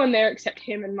there was no one there except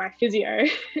him and my physio.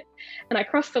 And I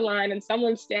crossed the line and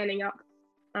someone's standing up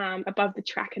above the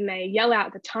track and they yell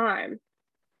out the time.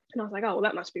 And I was like, oh, well,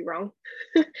 that must be wrong.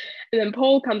 And then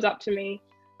Paul comes up to me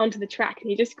onto the track and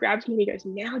he just grabs me and he goes,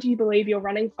 now do you believe you're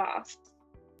running fast?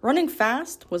 Running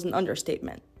fast was an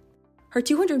understatement. Her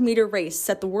 200-meter race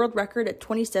set the world record at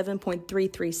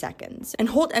 27.33 seconds, and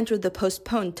Holt entered the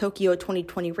postponed Tokyo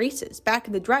 2020 races back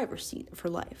in the driver's seat of her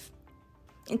life.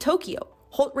 In Tokyo,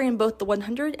 Holt ran both the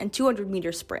 100 and 200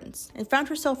 meter sprints and found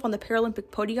herself on the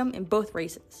Paralympic podium in both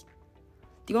races.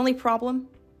 The only problem?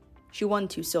 She won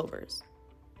 2 silvers.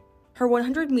 Her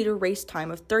 100 meter race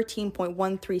time of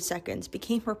 13.13 seconds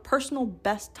became her personal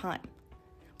best time,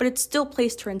 but it still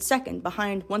placed her in second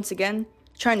behind, once again,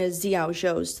 China's Xiao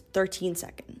Zhou's 13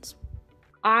 seconds.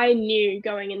 I knew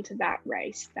going into that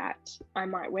race that I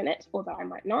might win it or that I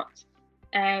might not.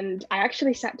 And I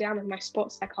actually sat down with my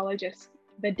sports psychologist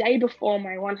the day before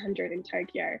my 100 in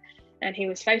Tokyo, and he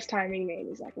was FaceTiming me and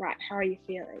he's like, right, how are you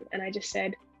feeling? And I just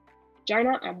said,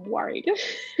 Jonah, I'm worried.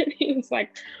 And he was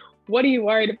like, what are you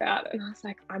worried about? And I was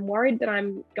like, I'm worried that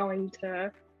I'm going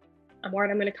to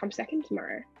come second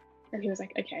tomorrow. And he was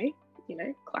like, okay,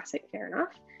 classic, fair enough.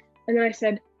 And then I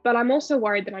said, but I'm also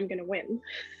worried that I'm going to win.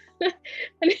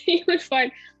 And he was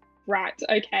like, right,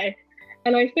 okay.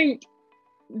 And I think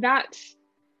that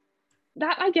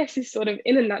I guess is sort of,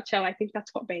 in a nutshell, I think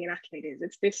that's what being an athlete is.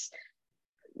 It's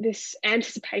this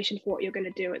anticipation for what you're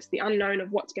going to do. It's the unknown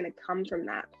of what's going to come from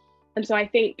that. And so I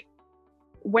think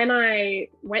when I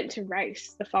went to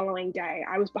race the following day,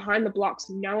 I was behind the blocks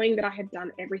knowing that I had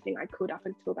done everything I could up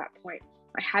until that point.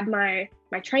 I had my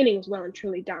training was well and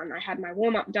truly done. I had my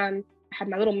warm-up done. I had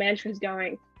my little mantras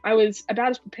going. I was about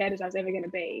as prepared as I was ever going to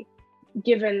be,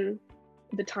 given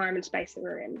the time and space that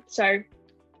we're in. So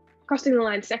crossing the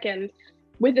line second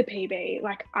with the PB,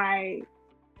 like I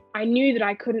knew that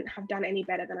I couldn't have done any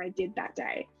better than I did that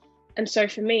day. And so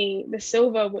for me, the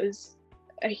silver was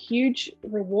a huge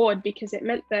reward because it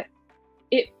meant that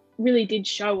it really did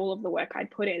show all of the work I'd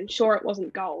put in. Sure, it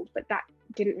wasn't gold, but that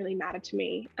didn't really matter to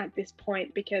me at this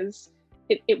point because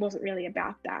it wasn't really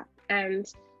about that.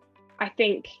 And I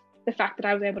think the fact that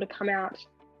I was able to come out,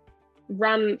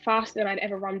 run faster than I'd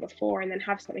ever run before, and then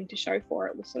have something to show for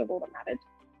it was sort of all that mattered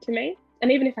to me.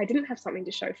 And even if I didn't have something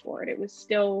to show for it, it was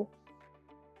still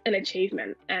an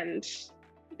achievement. And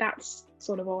that's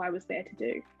sort of all I was there to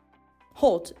do.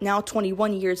 Holt, now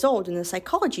 21 years old and a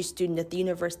psychology student at the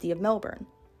University of Melbourne,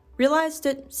 realized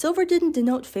that silver didn't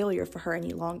denote failure for her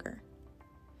any longer.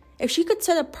 If she could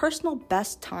set a personal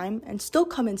best time and still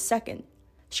come in second,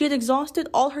 she had exhausted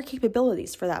all her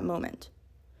capabilities for that moment.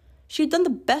 She had done the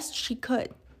best she could,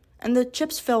 and the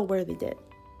chips fell where they did.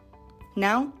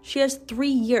 Now, she has 3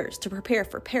 years to prepare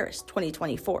for Paris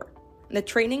 2024, and the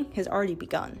training has already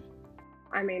begun.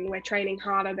 I mean, we're training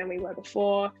harder than we were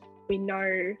before. We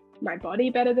know my body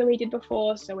better than we did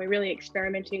before, so we're really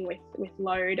experimenting with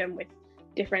load and with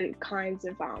different kinds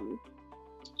of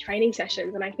training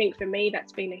sessions. And I think for me,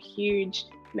 that's been a huge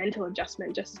mental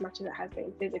adjustment just as much as it has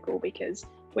been physical, because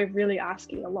we're really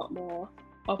asking a lot more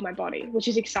of my body, which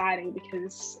is exciting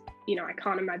because, I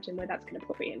can't imagine where that's going to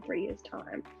put me in 3 years'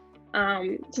 time.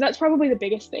 So that's probably the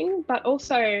biggest thing, but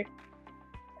also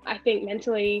I think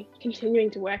mentally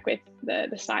continuing to work with the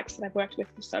psychs that I've worked with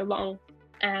for so long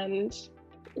and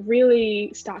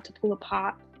really start to pull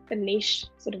apart the niche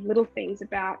sort of little things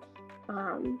about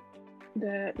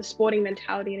the sporting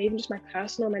mentality and even just my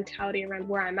personal mentality around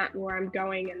where I'm at and where I'm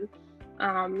going.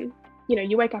 And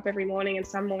you wake up every morning and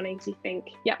some mornings you think,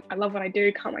 yep, I love what I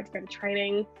do, can't wait to go to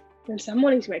training. And some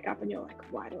mornings you wake up and you're like,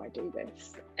 why do I do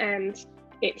this? And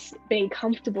it's being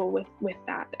comfortable with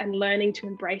that and learning to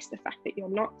embrace the fact that you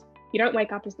don't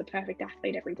wake up as the perfect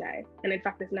athlete every day. And in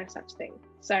fact, there's no such thing.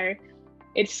 So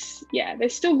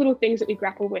there's still little things that we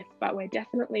grapple with, but we're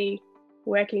definitely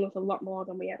working with a lot more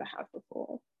than we ever have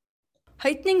before.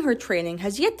 Heightening her training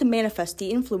has yet to manifest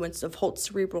the influence of Holt's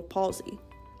cerebral palsy,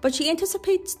 but she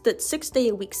anticipates that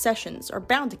 6-day-a-week sessions are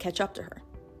bound to catch up to her.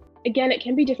 Again, it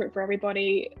can be different for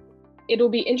everybody. It'll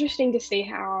be interesting to see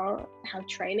how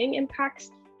training impacts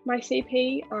my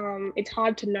CP. It's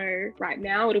hard to know right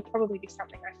now. It'll probably be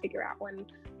something I figure out when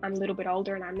I'm a little bit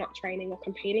older and I'm not training or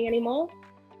competing anymore.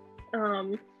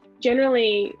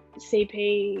 Generally,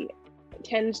 CP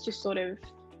tends to sort of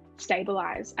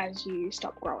stabilize as you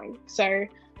stop growing. So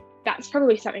that's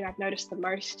probably something I've noticed the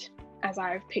most as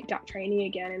I've picked up training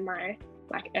again in my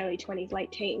early 20s,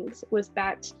 late teens, was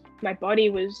that my body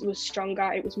was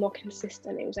stronger, it was more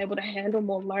consistent, it was able to handle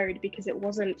more load because it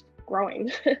wasn't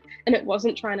growing and it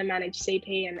wasn't trying to manage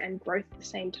CP and growth at the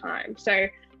same time. So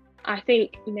I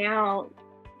think now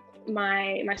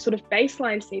my sort of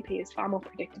baseline CP is far more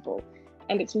predictable,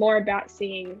 and it's more about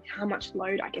seeing how much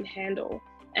load I can handle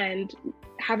and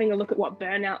having a look at what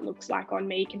burnout looks like on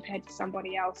me compared to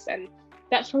somebody else. And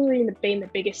that's probably been the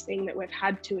biggest thing that we've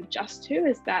had to adjust to,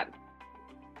 is that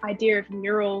idea of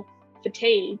neural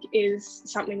fatigue is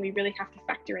something we really have to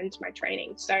factor into my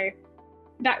training. So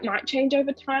that might change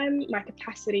over time. My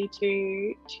capacity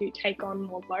to take on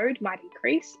more load might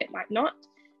increase, it might not.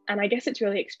 And I guess it's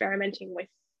really experimenting with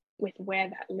with where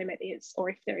that limit is, or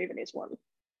if there even is one.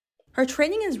 Her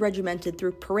training is regimented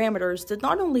through parameters that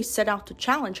not only set out to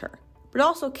challenge her, but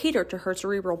also cater to her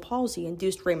cerebral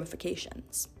palsy-induced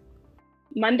ramifications.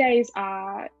 Mondays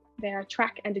they're a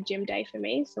track and a gym day for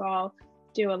me, so I'll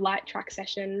do a light track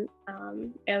session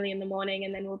early in the morning,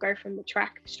 and then we'll go from the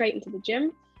track straight into the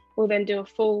gym. We'll then do a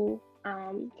full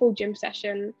gym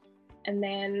session, and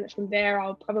then from there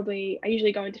I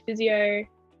usually go into physio,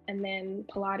 and then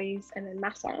Pilates, and then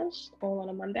massage, all on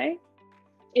a Monday.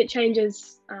 It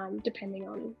changes depending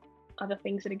on other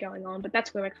things that are going on, but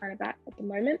that's where we're kind of at the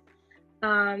moment.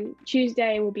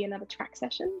 Tuesday will be another track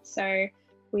session, so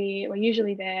we're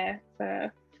usually there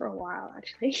for a while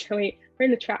actually. So we're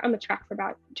on the track for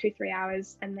about 2-3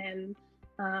 hours, and then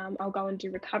I'll go and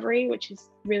do recovery, which is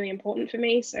really important for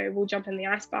me. So we'll jump in the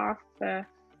ice bath for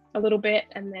a little bit,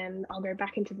 and then I'll go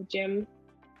back into the gym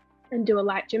and do a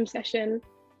light gym session.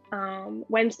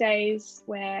 Wednesdays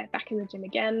we're back in the gym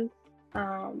again,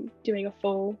 doing a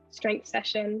full strength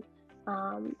session.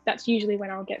 That's usually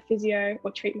when I'll get physio or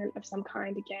treatment of some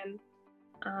kind again.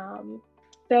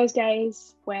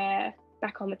 Thursdays we're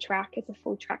back on the track. It's a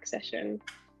full track session,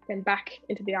 then back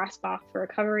into the ice bath for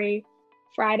recovery.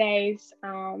 Fridays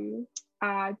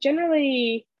are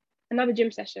generally another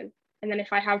gym session, and then if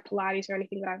I have Pilates or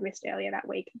anything that I've missed earlier that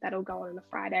week, that'll go on a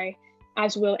Friday,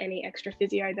 as will any extra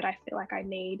physio that I feel like I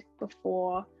need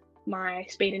before my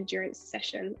speed endurance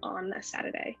session on a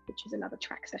Saturday, which is another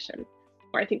track session.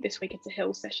 Or I think this week it's a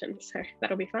hill session, so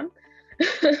that'll be fun.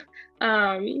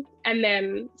 And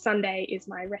then Sunday is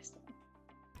my rest day.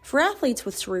 For athletes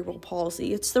with cerebral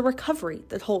palsy, it's the recovery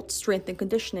that Holt's strength and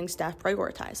conditioning staff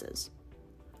prioritizes.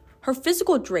 Her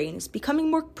physical drain is becoming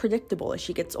more predictable as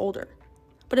she gets older,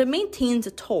 but it maintains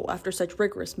a toll after such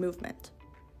rigorous movement.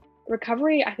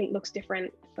 Recovery, I think, looks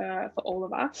different for all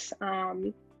of us.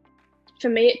 For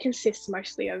me, it consists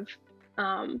mostly of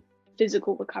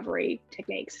physical recovery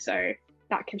techniques. So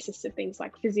that consists of things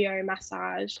like physio,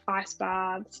 massage, ice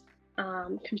baths,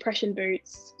 compression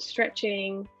boots,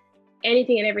 stretching,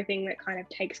 anything and everything that kind of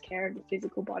takes care of the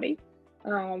physical body.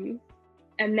 And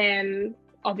then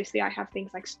obviously I have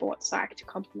things like sports psych to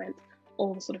complement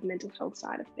all the sort of mental health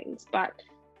side of things. But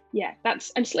yeah,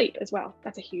 and sleep as well.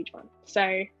 That's a huge one.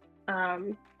 So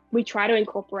we try to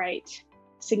incorporate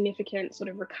significant sort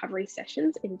of recovery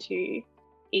sessions into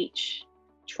each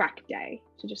track day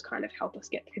to just kind of help us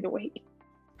get through the week.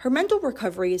 Her mental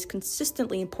recovery is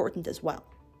consistently important as well.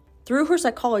 Through her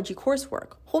psychology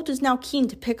coursework, Holt is now keen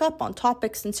to pick up on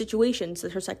topics and situations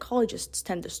that her psychologists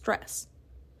tend to stress.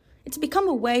 It's become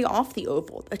a way off the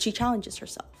oval that she challenges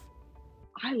herself.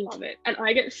 I love it, and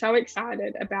I get so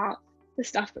excited about the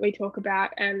stuff that we talk about,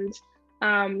 and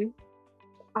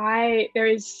there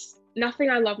is nothing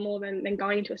I love more than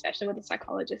going into a session with a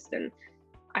psychologist, and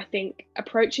I think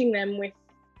approaching them with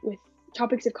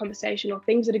topics of conversation or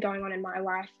things that are going on in my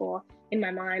life or in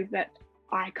my mind that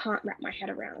I can't wrap my head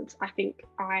around. I think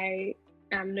I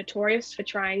am notorious for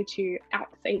trying to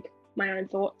outthink my own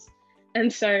thoughts.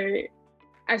 And so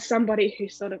as somebody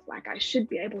who's sort of like, I should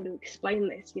be able to explain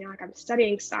this, like I'm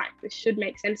studying psych, this should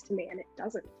make sense to me, and it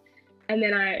doesn't. And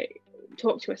then I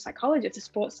talk to a psychologist, a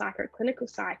sports psych or a clinical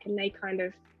psych, and they kind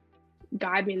of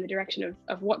guide me in the direction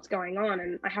of what's going on.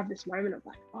 And I have this moment of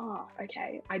like, oh,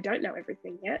 okay, I don't know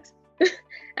everything yet.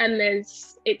 And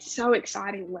it's so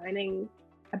exciting learning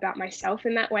about myself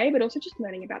in that way, but also just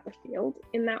learning about the field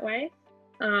in that way.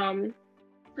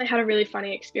 I had a really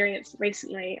funny experience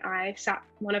recently. I sat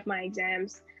one of my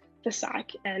exams for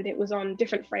psych, and it was on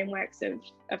different frameworks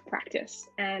of practice.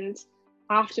 And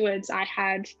afterwards I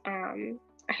had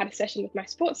a session with my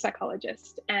sports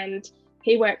psychologist, and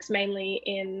he works mainly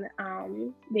in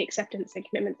the acceptance and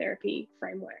commitment therapy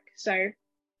framework. So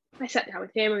I sat down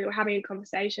with him and we were having a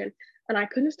conversation, and I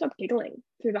couldn't stop giggling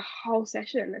through the whole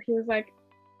session. And he was like,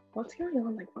 what's going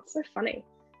on? Like, what's so funny?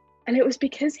 And it was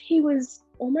because he was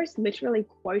almost literally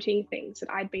quoting things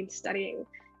that I'd been studying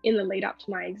in the lead up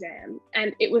to my exam.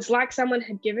 And it was like someone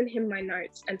had given him my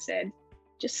notes and said,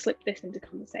 just slip this into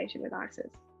conversation with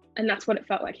ISIS. And that's what it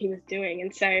felt like he was doing.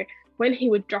 And so when he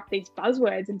would drop these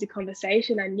buzzwords into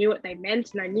conversation, I knew what they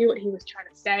meant and I knew what he was trying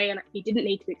to say, and he didn't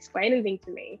need to explain anything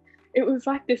to me. It was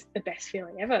like the best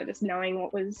feeling ever, just knowing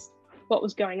what was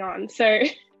going on. So in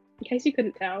case you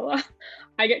couldn't tell,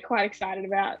 I get quite excited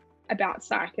about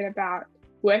psych and about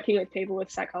working with people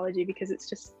with psychology, because it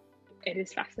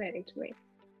is fascinating to me.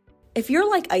 If you're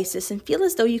like Isis and feel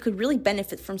as though you could really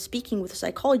benefit from speaking with a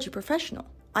psychology professional,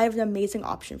 I have an amazing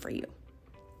option for you.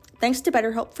 Thanks to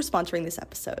BetterHelp for sponsoring this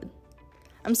episode.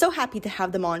 I'm so happy to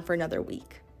have them on for another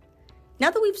week.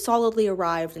 Now that we've solidly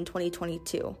arrived in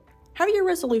 2022, how are your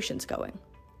resolutions going?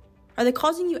 Are they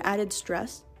causing you added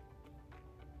stress?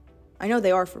 I know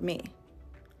they are for me.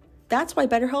 That's why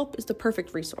BetterHelp is the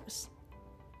perfect resource.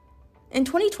 In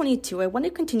 2022, I want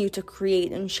to continue to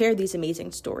create and share these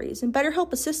amazing stories, and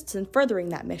BetterHelp assists in furthering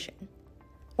that mission.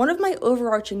 One of my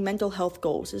overarching mental health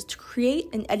goals is to create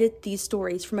and edit these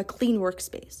stories from a clean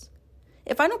workspace.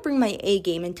 If I don't bring my A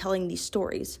game in telling these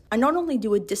stories, I not only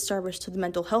do a disservice to the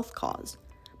mental health cause,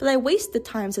 but I waste the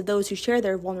times of those who share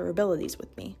their vulnerabilities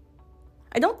with me.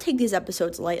 I don't take these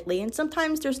episodes lightly, and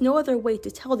sometimes there's no other way to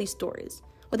tell these stories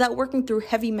without working through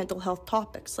heavy mental health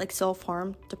topics like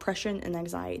self-harm, depression, and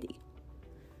anxiety.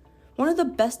 One of the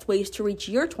best ways to reach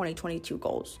your 2022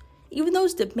 goals, even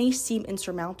those that may seem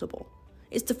insurmountable,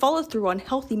 is to follow through on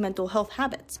healthy mental health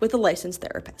habits with a licensed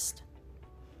therapist.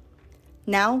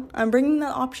 Now, I'm bringing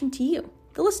that option to you,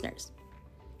 the listeners.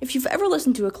 If you've ever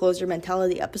listened to a Close Your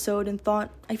Mentality episode and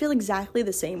thought, I feel exactly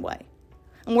the same way,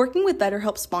 I'm working with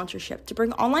BetterHelp sponsorship to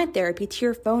bring online therapy to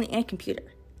your phone and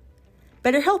computer.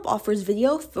 BetterHelp offers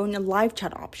video, phone, and live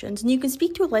chat options, and you can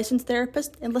speak to a licensed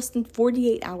therapist in less than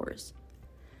 48 hours.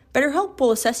 BetterHelp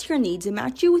will assess your needs and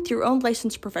match you with your own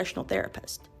licensed professional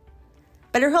therapist.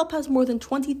 BetterHelp has more than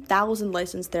 20,000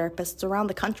 licensed therapists around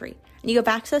the country, and you have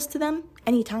access to them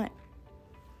anytime.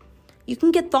 You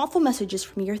can get thoughtful messages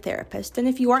from your therapist, and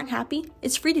if you aren't happy,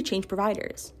 it's free to change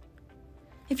providers.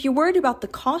 If you're worried about the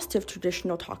cost of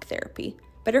traditional talk therapy,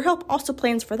 BetterHelp also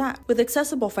plans for that with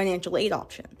accessible financial aid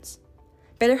options.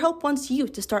 BetterHelp wants you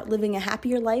to start living a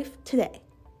happier life today.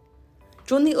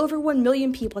 Join the over 1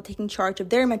 million people taking charge of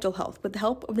their mental health with the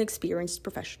help of an experienced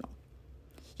professional.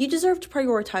 You deserve to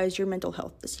prioritize your mental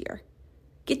health this year.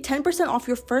 Get 10% off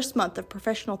your first month of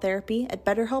professional therapy at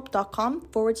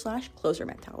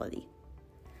betterhelp.com/closermentality.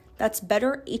 That's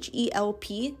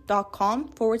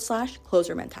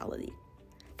betterhelp.com/closermentality.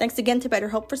 Thanks again to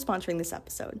BetterHelp for sponsoring this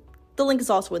episode. The link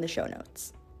is also in the show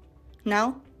notes.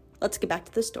 Now, let's get back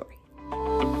to the story.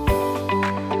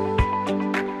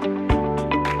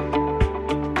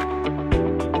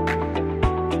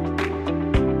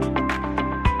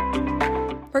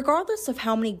 Regardless of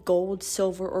how many gold,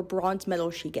 silver, or bronze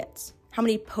medals she gets, how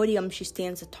many podiums she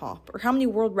stands atop, or how many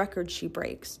world records she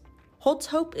breaks, Holt's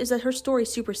hope is that her story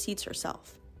supersedes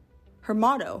herself. Her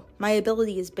motto, "My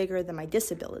ability is bigger than my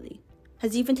disability,"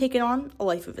 has even taken on a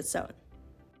life of its own.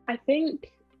 I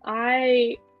think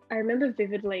I remember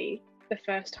vividly the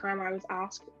first time I was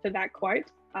asked for that quote.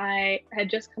 I had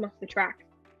just come off the track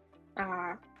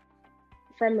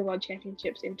from the World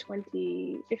Championships in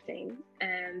 2015,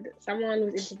 and someone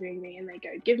was interviewing me and they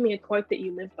go, "Give me a quote that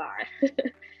you live by."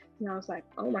 And I was like,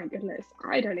 oh my goodness,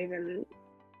 I don't know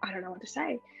what to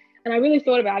say. And I really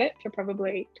thought about it for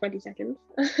probably 20 seconds.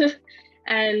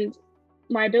 And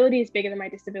my ability is bigger than my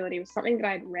disability was something that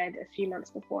I'd read a few months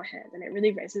beforehand, and it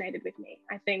really resonated with me.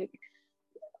 I think,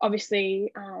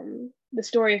 obviously, the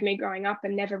story of me growing up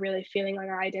and never really feeling like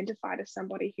I identified as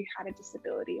somebody who had a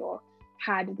disability or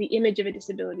had the image of a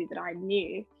disability that I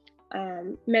knew,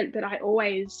 meant that I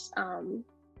always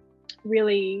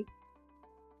really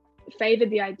favored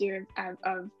the idea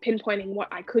of pinpointing what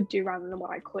I could do rather than what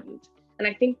I couldn't. And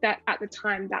I think that at the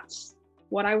time, that's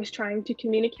what I was trying to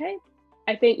communicate.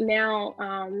 I think now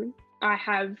I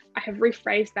have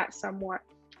rephrased that somewhat,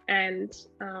 and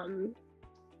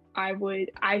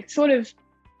I sort of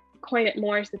coin it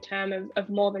more as the term of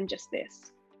more than just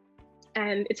this.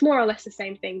 And it's more or less the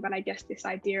same thing, but I guess this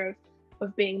idea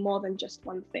of being more than just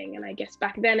one thing. And I guess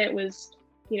back then it was,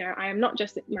 I am not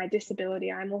just my disability,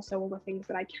 I'm also all the things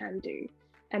that I can do.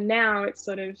 And now it's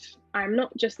sort of, I'm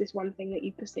not just this one thing that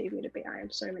you perceive me to be, I am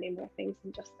so many more things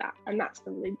than just that. And that's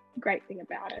the really great thing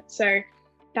about it. So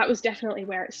that was definitely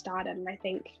where it started. And I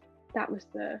think that was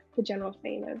the general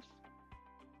theme of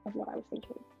what I was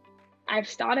thinking. I've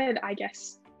started, I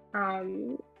guess,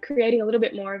 creating a little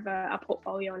bit more of a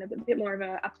portfolio and a bit more of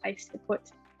a place to put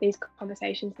these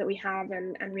conversations that we have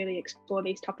and really explore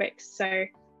these topics. So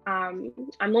I'm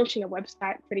launching a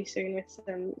website pretty soon with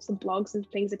some blogs and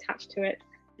things attached to it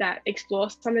that explore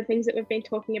some of the things that we've been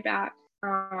talking about,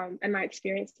 and my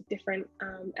experience with different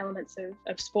elements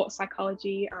of sports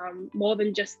psychology. More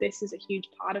than just this is a huge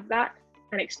part of that,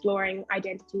 and exploring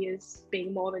identity as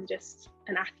being more than just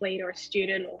an athlete or a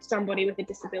student or somebody with a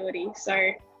disability.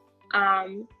 So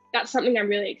that's something I'm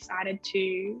really excited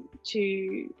to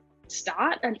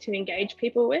start and to engage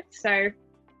people with. So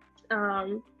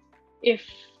if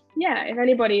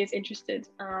anybody is interested,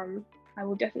 I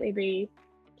will definitely be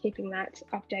keeping that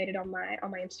updated on my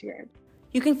Instagram.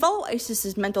 You can follow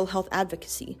ISIS's mental health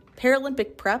advocacy,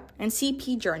 Paralympic prep, and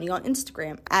CP journey on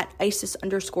Instagram at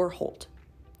ISIS_Holt.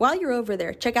 While you're over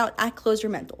there, check out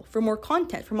 @CloseYourMental for more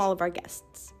content from all of our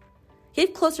guests.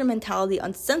 Give Closer Mentality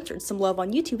Uncensored some love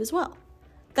on YouTube as well.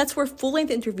 That's where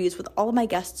full-length interviews with all of my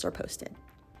guests are posted.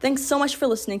 Thanks so much for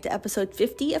listening to episode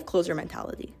 50 of Closer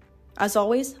Mentality. As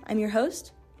always, I'm your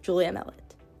host, Julia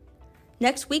Mellett.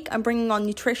 Next week, I'm bringing on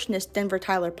nutritionist Denver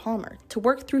Tyler Palmer to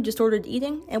work through disordered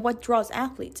eating and what draws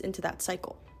athletes into that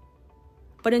cycle.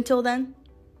 But until then,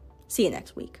 see you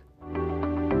next week.